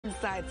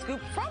inside scoop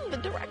from the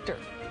director.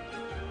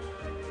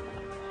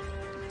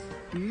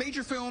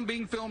 Major film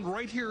being filmed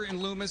right here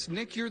in Loomis.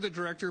 Nick, you're the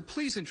director.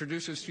 Please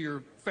introduce us to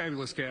your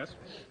fabulous cast.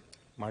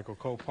 Michael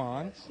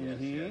Copon,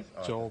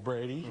 Joel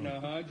Brady,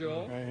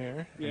 Joel. right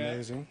here,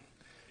 amazing.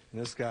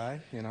 And this guy,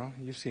 you know,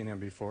 you've seen him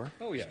before.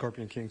 Oh, yeah.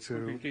 Scorpion King 2.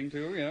 Scorpion King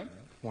 2, yeah.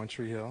 One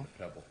Tree Hill.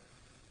 Pebble.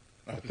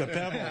 The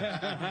Pebble.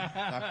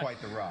 Not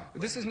quite the Rock.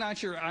 This is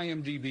not your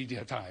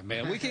IMDb time,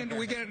 man. We can't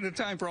get the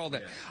time for all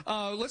that.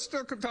 Let's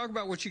talk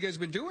about what you guys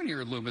have been doing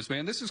here at Loomis,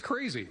 man. This is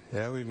crazy.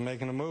 Yeah, we've been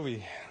making a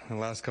movie in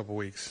the last couple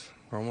weeks.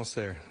 We're almost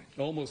there.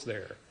 Almost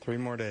there. 3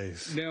 more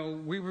days. Now,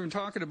 we've been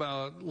talking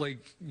about, like,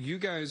 you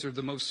guys are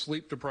the most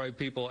sleep-deprived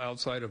people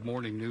outside of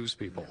morning news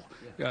people.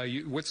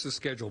 What's the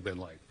schedule been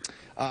like?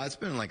 It's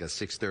been like a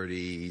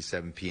 6:30,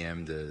 7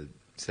 p.m. to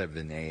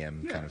 7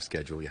 a.m. kind of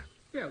schedule, yeah.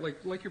 Yeah,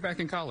 like you're back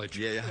in college.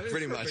 Yeah,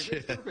 pretty much.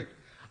 It's perfect.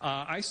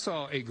 I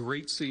saw a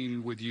great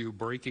scene with you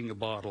breaking a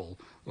bottle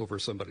over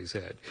somebody's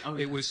head. Oh,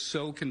 yeah. It was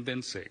so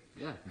convincing.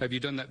 Yeah. Have you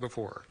done that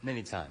before?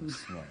 Many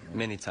times.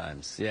 Many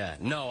times. Yeah.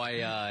 No,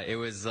 it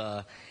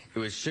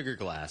was sugar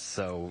glass.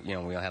 So, you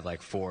know, we have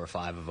like 4 or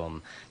 5 of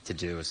them to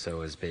do. So it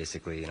was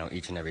basically, you know,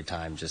 each and every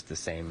time just the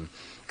same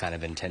kind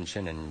of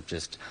intention, and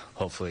just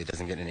hopefully it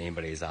doesn't get in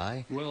anybody's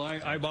eye. Well,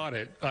 I bought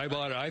it. I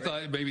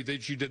thought maybe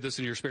that you did this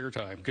in your spare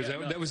time, because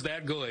that was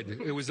that good.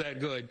 It was that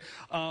good.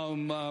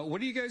 What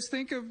do you guys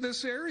think of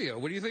this area?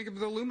 What do you think of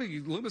the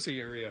Loomis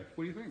area?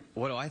 What do you think?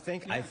 What do I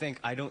think? Yeah. I think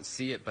I don't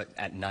see it, but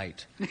at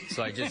night.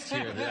 So I just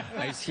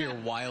hear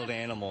wild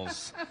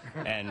animals,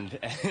 and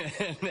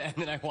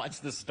then I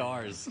watch the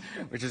stars,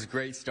 which is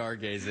great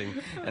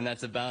stargazing, and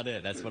that's about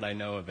it. That's what I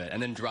know of it.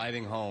 And then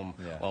driving home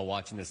while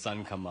watching the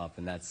sun come up,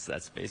 and that's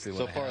basically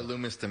what I have.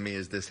 Loomis to me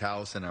is this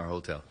house and our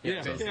hotel.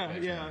 Yeah.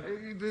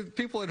 The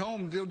people at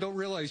home don't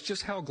realize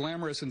just how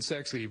glamorous and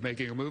sexy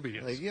making a movie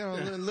is. Like, you know,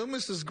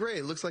 Loomis is great.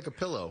 It looks like a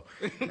pillow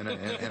and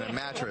a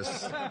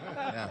mattress.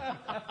 Yeah.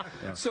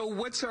 So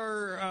what's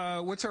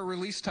our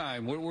release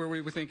time? What were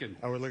we thinking?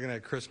 We're looking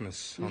at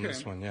Christmas on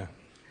this one, yeah.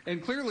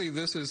 And clearly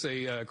this is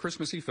a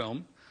Christmassy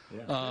film.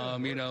 Yeah.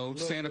 You know,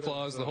 Santa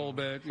Claus, the whole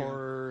bit.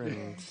 Horror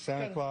and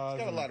Santa Claus.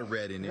 It's got a lot of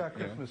red in it. Got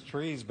Christmas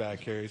trees back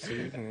here, you see,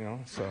 you know,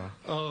 so.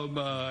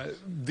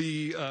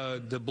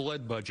 The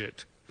blood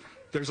budget.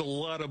 There's a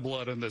lot of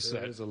blood on this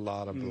set. There's a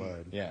lot of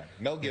blood. Yeah.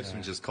 Mel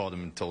Gibson just called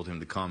him and told him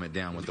to calm it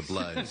down with the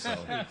blood. So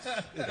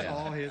it's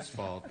all his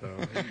fault, though.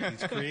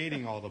 He's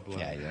creating all the blood.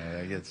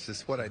 Yeah. It's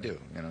just what I do.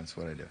 You know, it's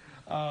what I do.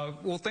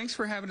 Well, thanks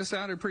for having us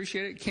out. I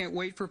appreciate it. Can't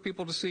wait for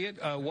people to see it.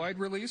 Wide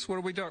release. What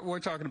are we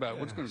talking about?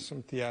 What's going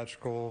some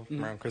theatrical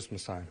around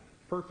Christmas time.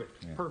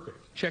 Perfect.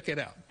 Perfect. Check it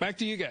out. Back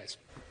to you guys.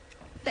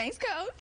 Thanks, Coach.